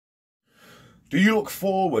Do you look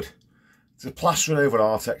forward to plastering over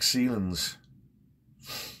Artex ceilings?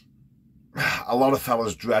 A lot of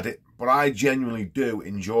fellas dread it, but I genuinely do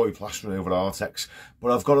enjoy plastering over Artex.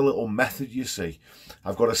 But I've got a little method, you see.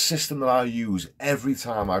 I've got a system that I use every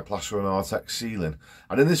time I plaster an Artex ceiling.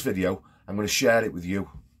 And in this video, I'm going to share it with you.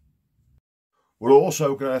 We're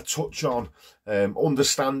also going to touch on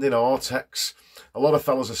understanding Artex. A lot of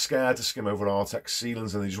fellas are scared to skim over Artex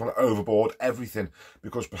ceilings and they just want to overboard everything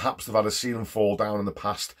because perhaps they've had a ceiling fall down in the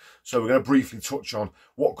past. So we're going to briefly touch on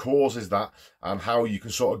what causes that and how you can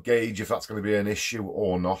sort of gauge if that's going to be an issue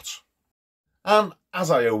or not. And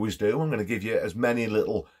as I always do, I'm going to give you as many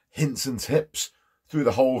little hints and tips through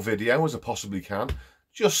the whole video as I possibly can,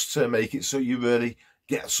 just to make it so you really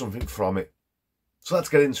get something from it. So let's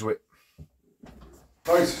get into it.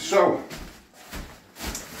 Right, so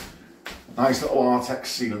nice little Artex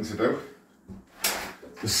ceiling to do.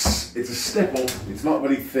 It's a stipple, it's not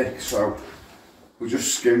very thick, so we'll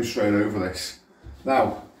just skim straight over this.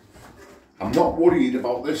 Now, I'm not worried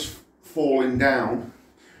about this falling down.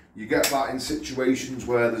 You get that in situations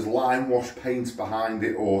where there's lime wash paint behind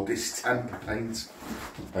it or distemper paint,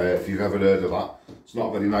 if you've ever heard of that. It's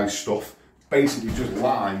not very nice stuff. Basically just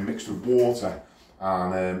lime mixed with water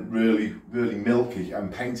and really milky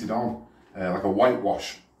and painted on like a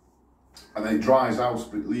whitewash. And then it dries out,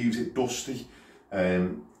 but it leaves it dusty,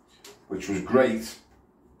 which was great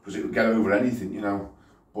because it would get over anything, you know.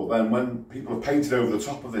 But then when people have painted over the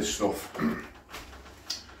top of this stuff,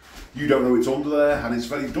 you don't know it's under there and it's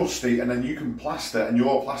very dusty, and then you can plaster and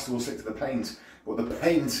your plaster will stick to the paint, but the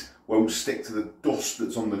paint won't stick to the dust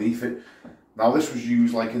that's underneath it. Now this was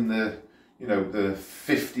used like in the, you know, the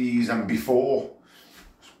 50s and before,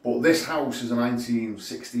 but this house is a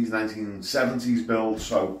 1960s, 1970s build,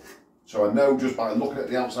 so I know just by looking at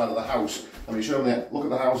the outside of the house. Let me show you, look at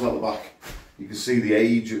the house out the back. You can see the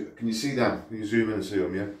age. Can you see them? Can you zoom in and see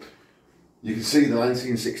them, yeah? You can see the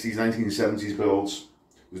 1960s, 1970s builds.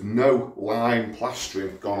 There's no lime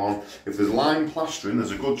plastering gone on. If there's lime plastering,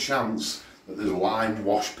 there's a good chance that there's lime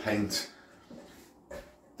wash paint.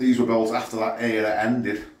 These were built after that era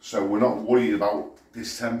ended, so we're not worried about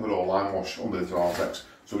distemper or lime wash under the Artex.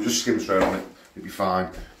 So we'll just skim straight on it, it'll be fine.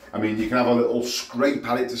 I mean, you can have a little scrape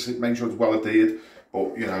at it to make sure it's well adhered,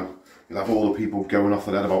 but you know, you'll have all the people going off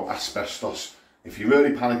their head about asbestos. If you're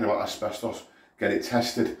really panicking about asbestos, get it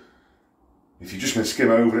tested. If you're just going to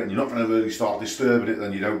skim over it and you're not going to really start disturbing it,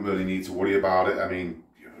 then you don't really need to worry about it. I mean,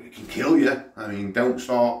 it can kill you. I mean, don't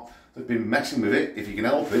start messing with it if you can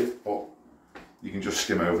help it, but you can just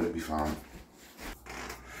skim over it, it'll be fine.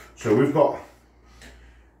 So we've got,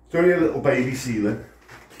 it's only a little baby ceiling.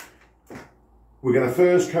 We're going to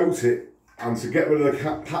first coat it, and to get rid of the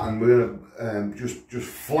pattern, we're going to just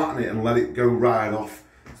flatten it and let it go right off.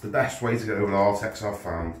 It's the best way to get over the Artex, I've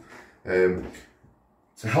found.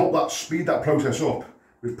 To help that speed that process up,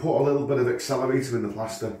 we've put a little bit of accelerator in the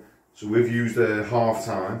plaster. So we've used half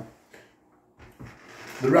time.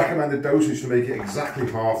 The recommended dosage to make it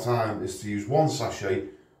exactly half time is to use 1 sachet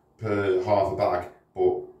per half a bag,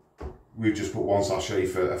 but we've just put 1 sachet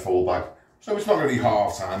for a full bag. So it's not going to be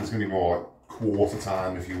half time, it's going to be more like quarter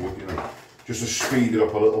time, if you would, you know, just to speed it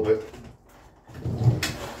up a little bit.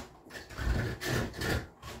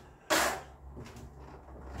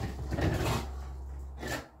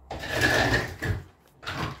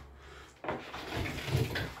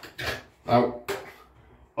 Now,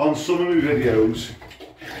 on some of my videos,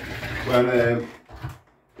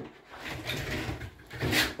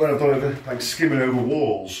 when I've done like skimming over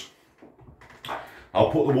walls,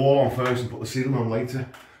 I'll put the wall on first and put the ceiling on later.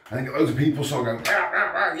 I think loads of people sort of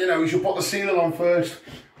go, you know, you should put the ceiling on first.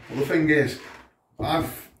 Well, the thing is,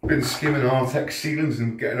 I've been skimming Artex ceilings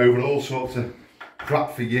and getting over all sorts of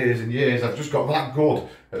crap for years and years. I've just got that good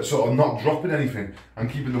at sort of not dropping anything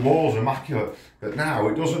and keeping the walls immaculate, that now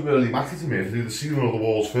it doesn't really matter to me if I do the ceiling or the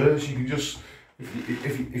walls first. You can just,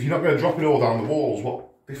 if you're not going to drop it all down the walls,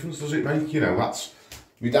 what difference does it make? You know, that's,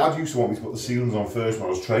 my dad used to want me to put the ceilings on first when I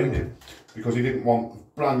was training, because he didn't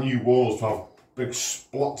want brand new walls to have big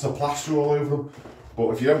splots of plaster all over them.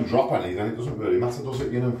 But if you don't drop any, then it doesn't really matter, does it?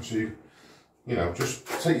 You know, so you know, just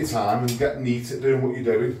take your time and get neat at doing what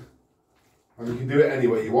you're doing, and you can do it any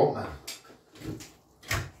way you want now.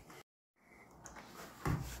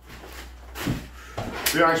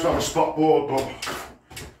 It'd be nice to have a spot board, but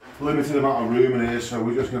limited amount of room in here, so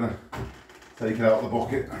we're just going to take it out of the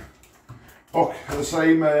bucket. Look, the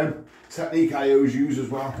same technique I always use as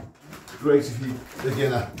well. Great if you're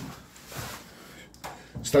beginner.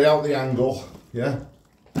 Stay out the angle, yeah?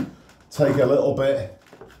 Take a little bit,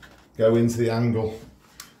 go into the angle.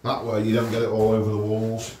 That way you don't get it all over the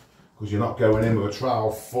walls, because you're not going in with a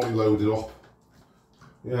trowel fully loaded up.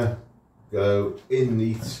 Yeah, go in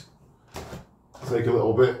neat, take a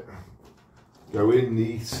little bit, go in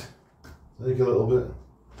neat, take a little bit.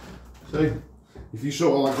 See, if you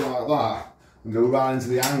sort of like it like that and go right into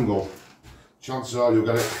the angle, chances are you'll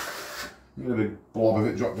get it, you get a big blob of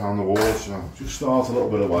it drop down the wall. So just start a little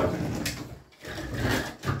bit away.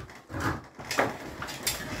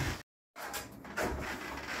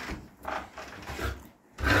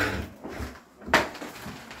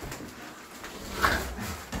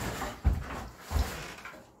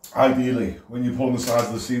 Ideally, when you're pulling the sides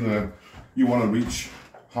of the ceiling in, you want to reach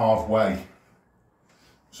halfway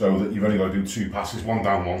so that you've only got to do 2 passes, one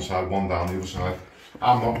down one side, one down the other side.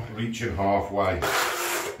 I'm not reaching halfway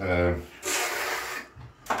because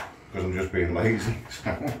I'm just being lazy.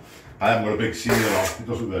 So I haven't got a big ceiling on, it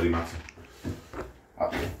doesn't really matter.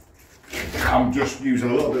 I'm just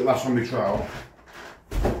using a little bit less on my trowel.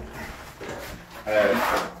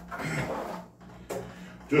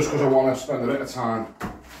 Just because I want to spend a bit of time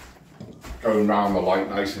going round the light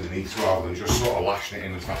nice and neat rather than just sort of lashing it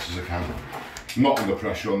in as fast as I can. I'm not under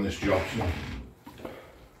pressure on this job. So.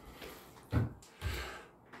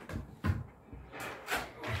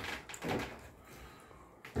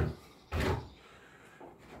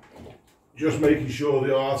 Just making sure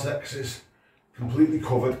the Artex is completely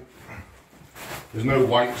covered. There's no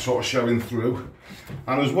white sort of showing through.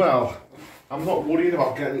 And as well, I'm not worried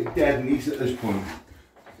about getting it dead neat at this point.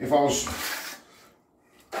 If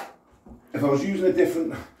I was using a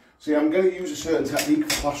different, see, I'm going to use a certain technique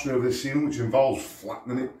for plastering over this ceiling, which involves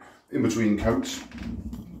flattening it in between coats.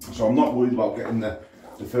 So I'm not worried about getting the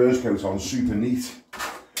first coat on super neat.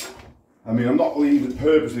 I mean, I'm not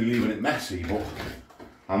purposely leaving it messy, but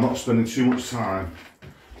I'm not spending too much time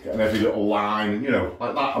getting every little line, you know,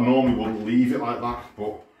 like that. I normally wouldn't leave it like that,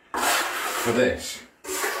 but for this,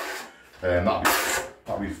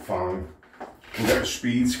 that'll be fine. We'll get a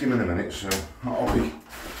speed skim in a minute, so that'll be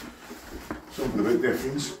something a bit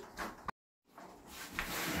different.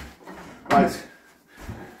 Right,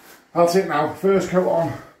 that's it now. First coat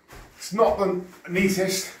on. It's not the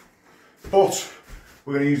neatest, but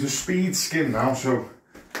we're going to use the speed skim now, so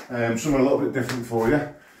something a little bit different for you.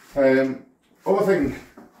 Other thing,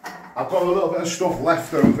 I've got a little bit of stuff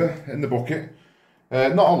left over in the bucket.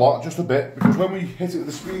 Not a lot, just a bit, because when we hit it with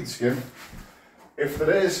the speed skim, if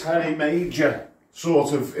there is any major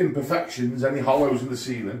sort of imperfections, any hollows in the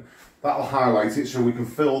ceiling, that'll highlight it so we can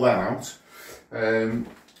fill them out.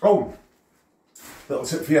 Oh, little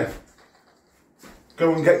tip for you.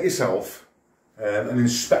 Go and get yourself an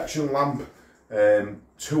inspection lamp,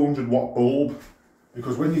 200 watt bulb,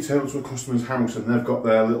 because when you turn up to a customer's house and they've got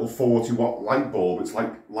their little 40 watt light bulb, it's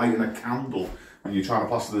like lighting a candle and you're trying to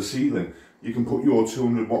plaster the ceiling. You can put your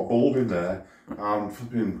 200 watt bulb in there and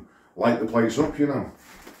flipping light the place up, you know.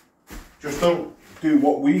 Just don't do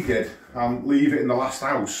what we did and leave it in the last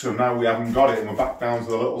house, so now we haven't got it and we're back down to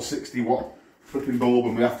the little 60 watt flipping bulb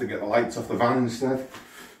and we have to get the lights off the van instead.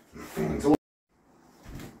 So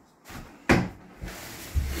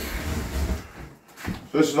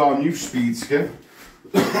this is our new speed skim.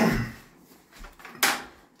 The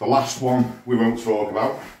last one we won't talk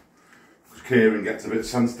about because Kieran gets a bit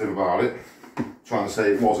sensitive about it, trying to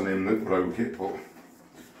say it wasn't him that broke it, but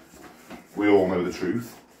we all know the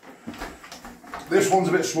truth. This one's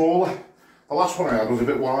a bit smaller. The last one I had was a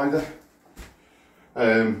bit wider,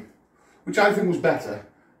 which I think was better,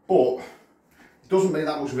 but it doesn't make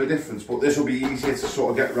that much of a difference. But this will be easier to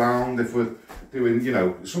sort of get round if we're doing, you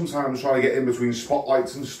know, sometimes trying to get in between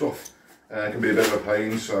spotlights and stuff can be a bit of a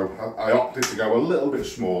pain, so I opted to go a little bit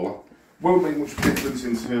smaller. Won't make much difference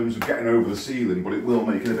in terms of getting over the ceiling, but it will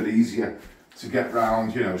make it a bit easier to get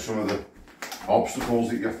round, you know, some of the obstacles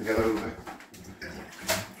that you have to get over.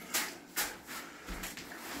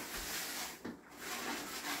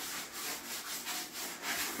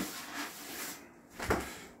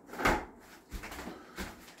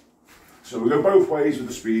 So we go both ways with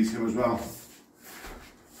the speed skim as well.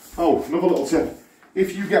 Oh, another little tip.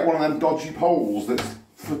 If you get one of them dodgy poles that's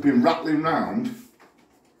flipping rattling round,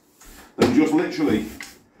 then just literally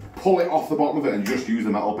pull it off the bottom of it and just use the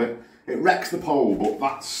metal bit. It wrecks the pole, but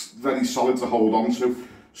that's very solid to hold on to.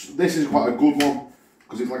 So this is quite a good one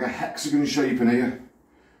because it's like a hexagon shape in here.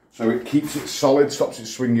 So it keeps it solid, stops it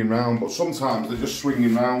swinging round, but sometimes they're just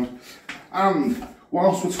swinging round. And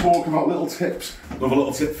whilst we're talking about little tips, another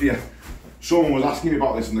little tip for you. Someone was asking me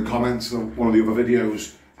about this in the comments of one of the other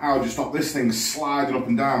videos. How do you stop this thing sliding up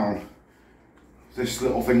and down? This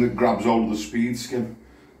little thing that grabs hold of the speed skim.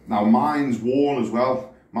 Now mine's worn as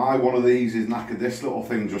well. My one of these is knackered. This little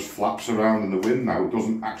thing just flaps around in the wind now. It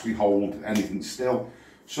doesn't actually hold anything still.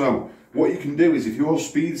 So what you can do is if your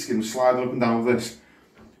speed skim's sliding up and down with this,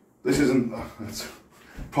 This isn't, it's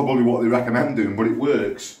probably what they recommend doing, but it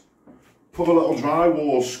works. Put a little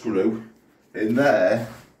drywall screw in there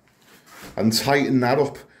and tighten that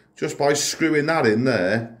up. Just by screwing that in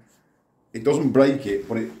there, it doesn't break it,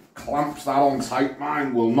 but it clamps that on tight.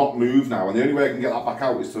 Mine will not move now, and the only way I can get that back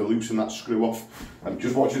out is to loosen that screw off. And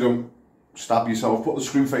just watch you don't stab yourself. Put the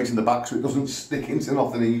screw face in the back so it doesn't stick into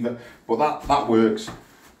nothing either. But that works.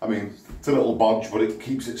 I mean, it's a little bodge, but it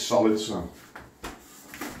keeps it solid, so.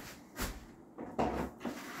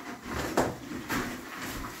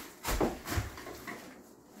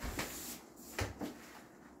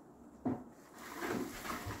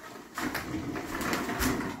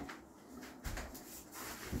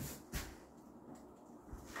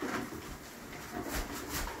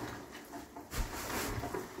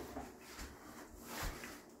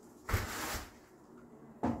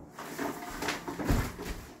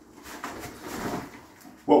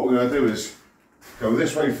 What we're going to do is go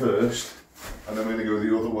this way first, and then we're going to go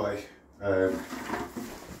the other way.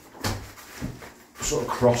 Sort of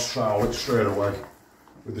cross trowel it straight away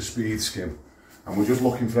with the speed skim, and we're just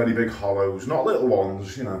looking for any big hollows, not little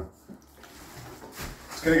ones, you know.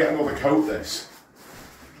 It's going to get another coat, this.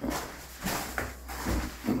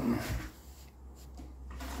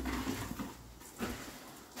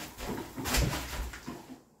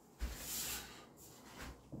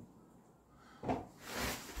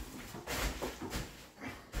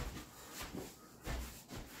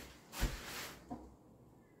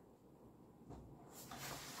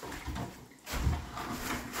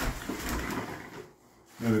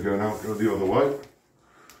 There we go, now go the other way.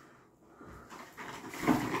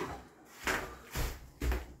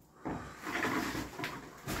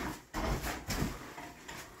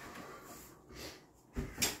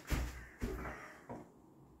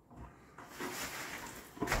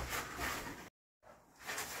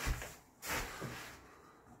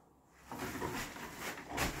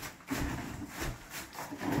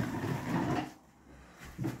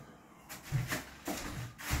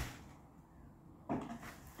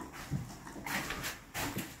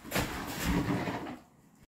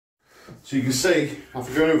 So you can see,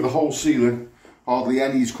 after going over the whole ceiling, hardly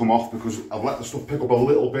any's come off because I've let the stuff pick up a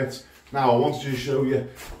little bit. Now I wanted to show you,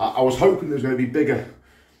 I was hoping there was going to be bigger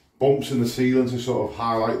bumps in the ceiling to sort of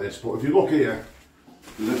highlight this, but if you look here,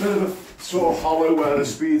 there's a bit of a sort of hollow where the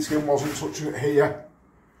speed skim wasn't touching it here,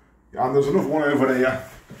 and there's another one over here,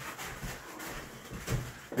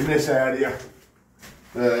 in this area.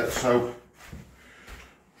 So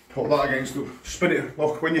put that against the, spin it,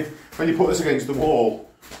 look, when you put this against the wall,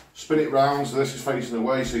 spin it round so this is facing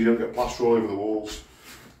away so you don't get plaster all over the walls.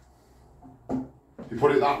 If you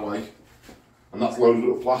put it that way, and that's loaded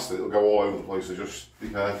up with plaster, it'll go all over the place, so just be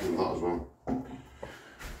careful with that as well.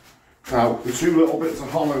 Now, the two little bits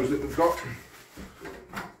of hollows that we've got,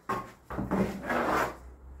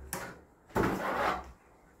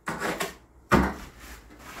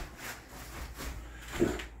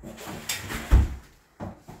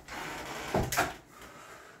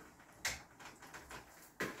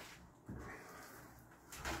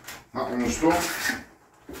 that one's done.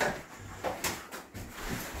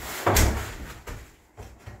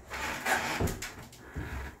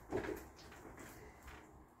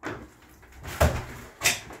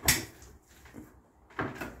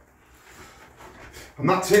 And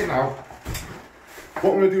that's it now.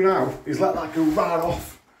 What I'm going to do now is let that go right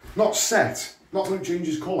off. Not set, not till it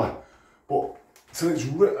changes colour, but till it's,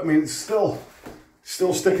 I mean, it's still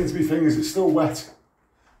sticking to my fingers, it's still wet.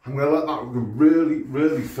 I'm going to let that go really,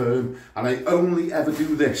 really firm, and I only ever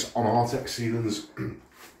do this on Artex ceilings.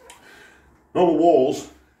 Normal walls,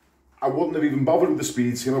 I wouldn't have even bothered with the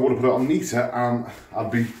speed skim, I would have put it on neater and I'd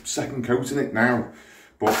be second coating it now.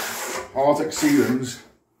 But Artex ceilings,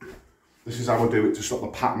 this is how I do it to stop the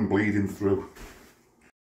pattern bleeding through.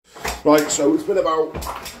 Right, so it's been about,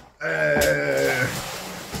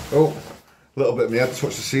 oh, a little bit of me head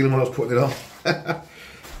touched the ceiling when I was putting it on.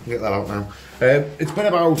 Get that out now. It's been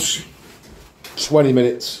about 20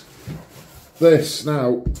 minutes. This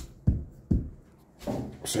now,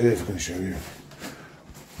 see if I can show you.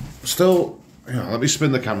 Still, yeah, let me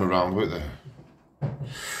spin the camera around with it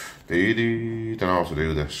there. Don't know how to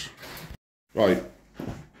do this. Right,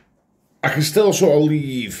 I can still sort of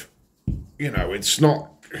leave, you know, it's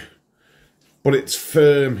not, but it's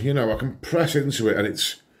firm, you know, I can press into it and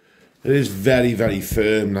it is very, very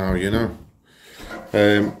firm now, you know.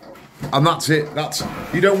 And that's it,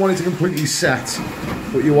 you don't want it to completely set,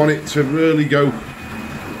 but you want it to really go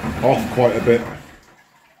off quite a bit.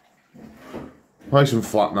 Nice and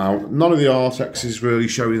flat now. None of the Artex is really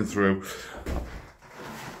showing through.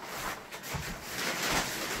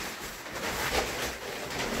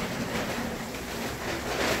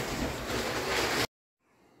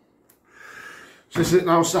 This is it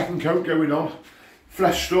now, second coat going on.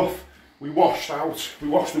 Fresh stuff. We washed the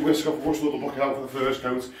whisk off, we washed the other bucket out for the first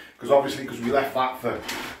coat, because obviously, because we left that for,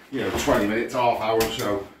 you know, 20 minutes, half hour,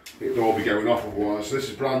 so it'd all be going off otherwise. So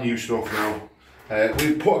this is brand new stuff now.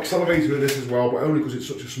 We put accelerator in this as well, but only because it's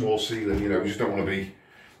such a small ceiling, you know, we just don't want to be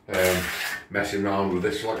messing around with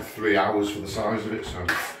this for like 3 hours for the size of it. So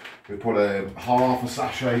we put half a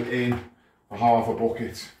sachet in for half a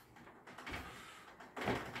bucket.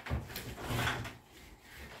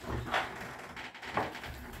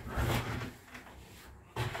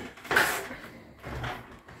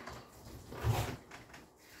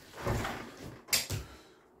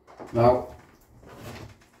 Now,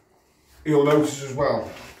 you'll notice as well,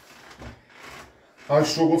 I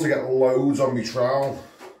struggle to get loads on my trowel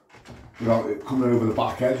without it coming over the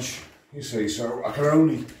back edge, you see, so I can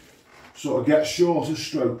only sort of get shorter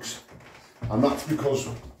strokes, and that's because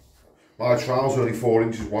my trowel's only 4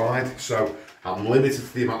 inches wide, so I'm limited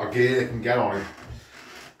to the amount of gear I can get on it.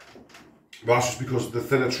 But that's just because the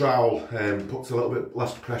thinner trowel puts a little bit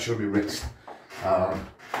less pressure on my wrist.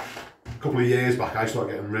 A couple of years back I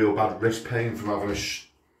started getting real bad wrist pain from having a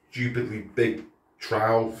stupidly big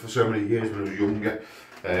trowel for so many years when I was younger.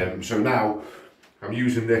 So now I'm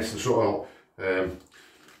using this and sort of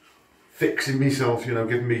fixing myself, you know,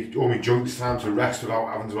 giving me all my joints time to rest without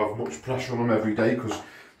having to have much pressure on them every day, because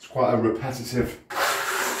it's quite a repetitive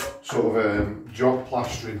sort of job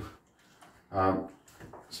plastering.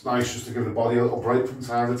 It's nice just to give the body a little break from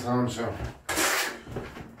time to time. So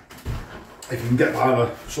if you can get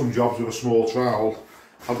by some jobs with a small trowel,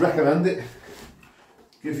 I'd recommend it.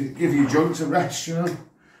 Give your joints a rest, you know.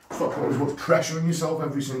 Stop putting as much pressure on yourself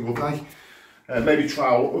every single day. Maybe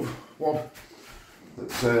trowel up with one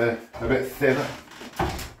that's a bit thinner.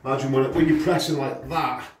 Imagine when you're pressing like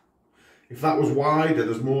that, if that was wider,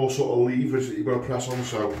 there's more sort of leverage that you've got to press on.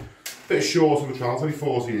 So a bit short of a trowel, it's only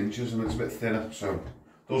 14 inches and it's a bit thinner, so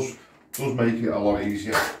it does make it a lot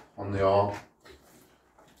easier on the arm.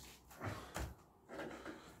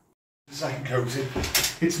 Second coating,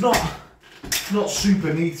 it's not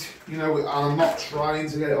super neat, you know, and I'm not trying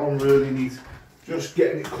to get it on really neat, just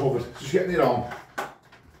getting it covered, just getting it on.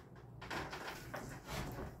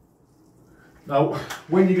 Now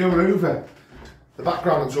when you're going over the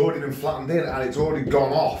background, it's already been flattened in and it's already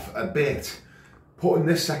gone off a bit, putting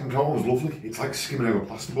this second coat on is lovely. It's like skimming over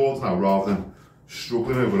plasterboards now rather than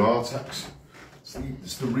struggling over Artex.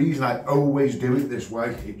 It's the reason I always do it this way.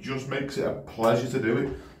 It just makes it a pleasure to do it.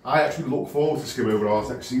 I actually look forward to skimming over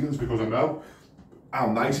Artex ceilings because I know how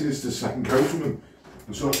nice it is to second coat them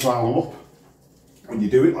and sort of trial them up when you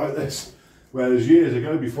do it like this. Whereas years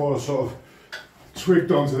ago, before I sort of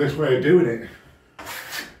twigged onto this way of doing it,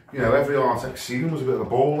 you know, every Artex ceiling was a bit of a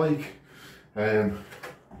ball ache. But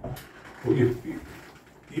you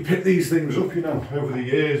pick these things up, you know, over the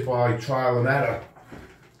years by trial and error.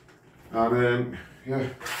 And yeah.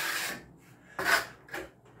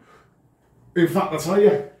 In fact, I'll tell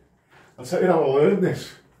you how I learned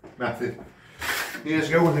this method. Years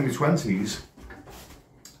ago, when I was in my 20s,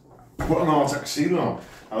 I put an Artex ceiling on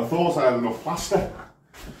and I thought I had enough plaster.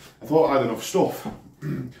 I thought I had enough stuff.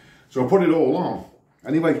 So I put it all on.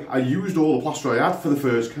 Anyway, I used all the plaster I had for the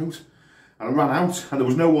first coat and I ran out and there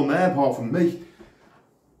was no one there apart from me.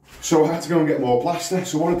 So I had to go and get more plaster.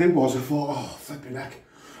 So what I did was I thought, oh, flipping heck,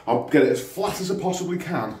 I'll get it as flat as I possibly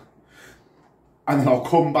can, and then I'll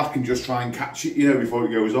come back and just try and catch it, you know, before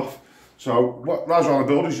it goes off. So, as around the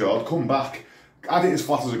builder's yard, come back, add it as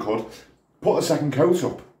flat as I could, put a second coat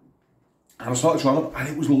up, and I started trying it, and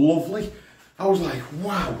it was lovely. I was like,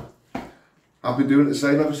 wow. I've been doing it the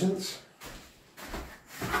same ever since.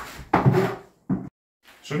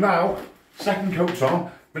 So now, second coat's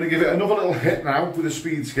on. I'm going to give it another little hit now with a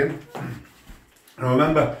speed skim. And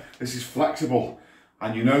remember, this is flexible.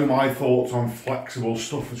 And you know my thoughts on flexible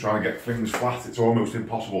stuff for trying to get things flat, it's almost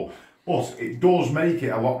impossible. But it does make it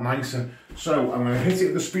a lot nicer. So I'm going to hit it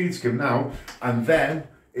with the speed skim now, and then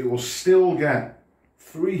it will still get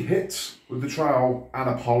 3 hits with the trowel and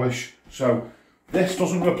a polish. So this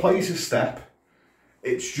doesn't replace a step,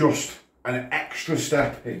 it's just an extra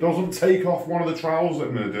step. It doesn't take off one of the trowels that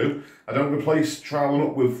I'm going to do. I don't replace troweling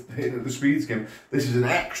up with hitting it with the speed skim. This is an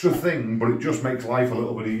extra thing, but it just makes life a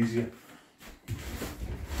little bit easier.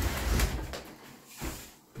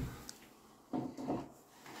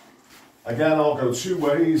 Again, I'll go 2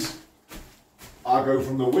 ways. I'll go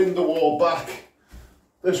from the window wall back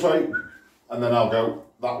this way, and then I'll go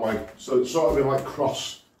that way. So it's sort of been like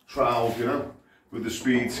cross trowels, you know, with the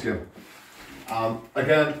speed skim.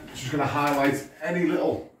 Again, it's just going to highlight any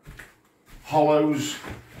little hollows,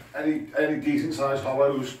 any decent sized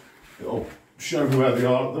hollows. It'll show me where they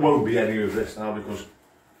are. There won't be any of this now because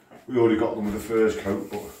we already got them with the first coat,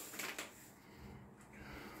 but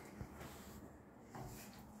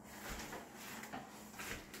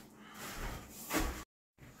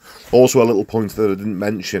also a little point that I didn't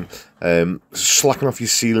mention, slacking off your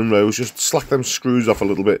ceiling rows, just slack them screws off a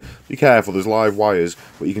little bit. Be careful, there's live wires,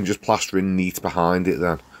 but you can just plaster in neat behind it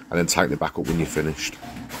then, and then tighten it back up when you're finished.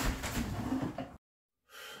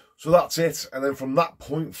 So that's it, and then from that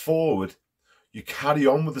point forward, you carry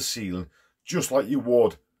on with the ceiling just like you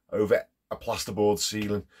would over a plasterboard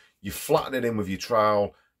ceiling. You flatten it in with your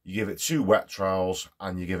trowel, you give it 2 wet trowels,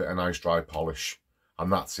 and you give it a nice dry polish. And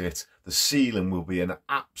that's it. The ceiling will be an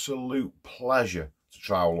absolute pleasure to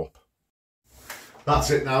trowel up.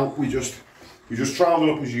 That's it now. We just trowel it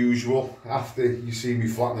up as usual. After you see me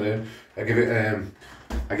flatten it in, I give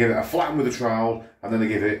it a flatten with a trowel, and then I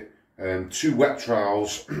give it 2 wet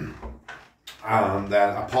trowels, and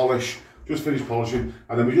then a polish. Just finish polishing,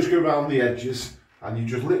 and then we just go around the edges, and you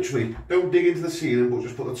just literally don't dig into the ceiling, but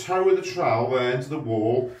just put the toe of the trowel there into the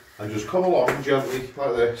wall, and just come along gently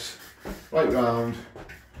like this. Right round,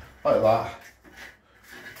 like that,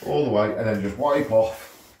 all the way, and then just wipe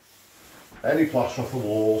off any plaster off the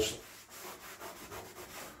walls.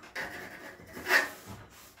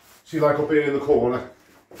 See, like up here in the corner,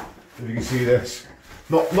 if you can see this,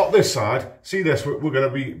 not this side, see this, we're going to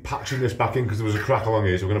be patching this back in because there was a crack along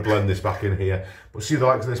here, so we're going to blend this back in here. But see the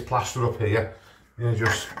likes of this plaster up here, you know,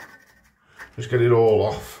 just get it all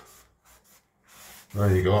off.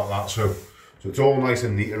 There you go, like that. So it's all nice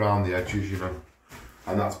and neat around the edges, you know,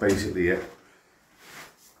 and that's basically it.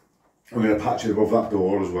 I'm going to patch it above that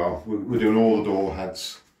door as well. We're doing all the door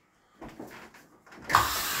heads.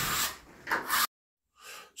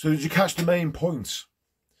 So did you catch the main points?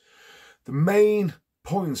 The main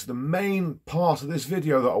points, the main part of this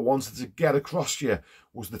video that I wanted to get across to you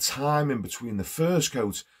was the time in between the first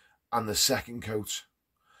coat and the second coat.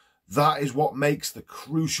 That is what makes the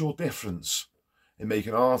crucial difference in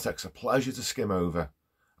making Artex a pleasure to skim over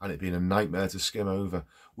and it being a nightmare to skim over.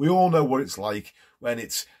 We all know what it's like when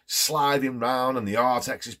it's sliding round and the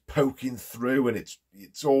Artex is poking through and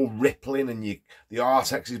it's all rippling and the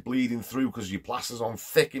Artex is bleeding through because your plaster's on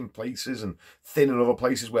thick in places and thin in other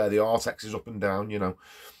places where the Artex is up and down, you know.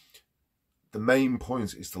 The main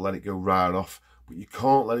point is to let it go right off, but you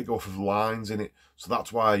can't let it go off with lines in it, so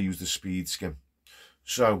that's why I use the speed skim.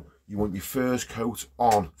 So you want your first coat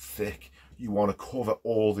on thick, you want to cover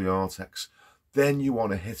all the Artex, then you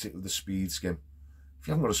want to hit it with the speed skim. If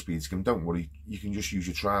you haven't got a speed skim, don't worry, you can just use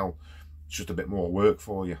your trowel. It's just a bit more work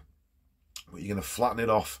for you. But you're going to flatten it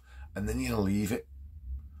off and then you're going to leave it.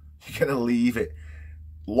 You're going to leave it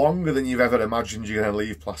longer than you've ever imagined you're going to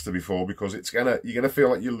leave plaster before, because you're going to feel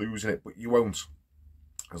like you're losing it, but you won't.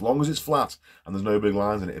 As long as it's flat and there's no big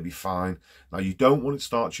lines in it, it'll be fine. Now, you don't want it to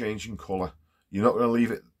start changing colour. You're not going to leave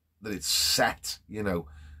it that it's set, you know.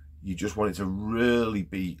 You just want it to really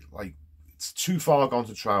be like, it's too far gone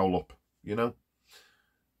to trowel up, you know.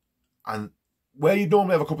 And where you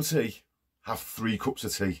normally have a cup of tea, have 3 cups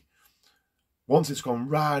of tea. Once it's gone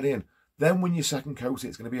right in, then when you second coat it,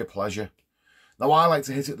 it's going to be a pleasure. Now, I like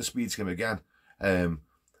to hit it with the speed skim again,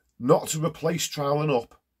 not to replace troweling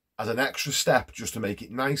up, as an extra step just to make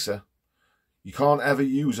it nicer. You can't ever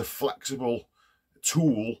use a flexible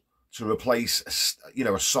tool to replace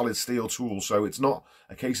a solid steel tool. So it's not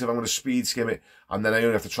a case of I'm going to speed skim it and then I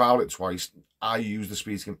only have to trowel it twice. I use the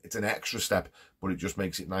speed skim. It's an extra step, but it just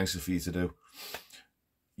makes it nicer for you to do.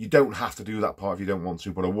 You don't have to do that part if you don't want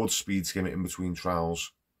to, but I would speed skim it in between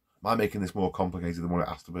trowels. Am I making this more complicated than what it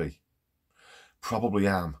has to be? Probably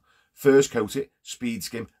am. First coat it, speed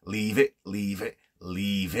skim, leave it, leave it,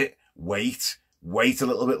 leave it, wait a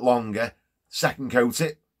little bit longer, second coat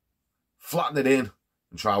it, flatten it in,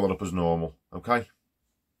 and trowel it up as normal, okay?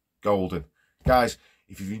 Golden. Guys,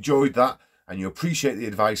 if you've enjoyed that and you appreciate the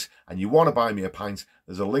advice and you want to buy me a pint,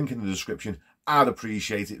 there's a link in the description. I'd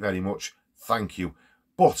appreciate it very much. Thank you.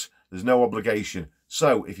 But there's no obligation.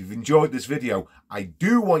 So if you've enjoyed this video, I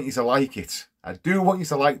do want you to like it. I do want you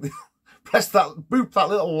to like the press that, boop that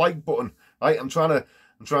little like button. Right? I'm trying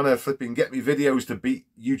to flipping get me videos to beat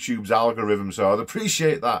YouTube's algorithm, so I'd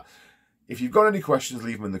appreciate that. If you've got any questions,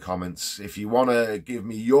 leave them in the comments. If you want to give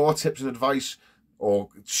me your tips and advice or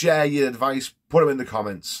share your advice, put them in the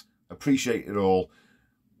comments. Appreciate it all.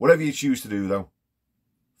 Whatever you choose to do, though,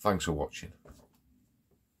 thanks for watching.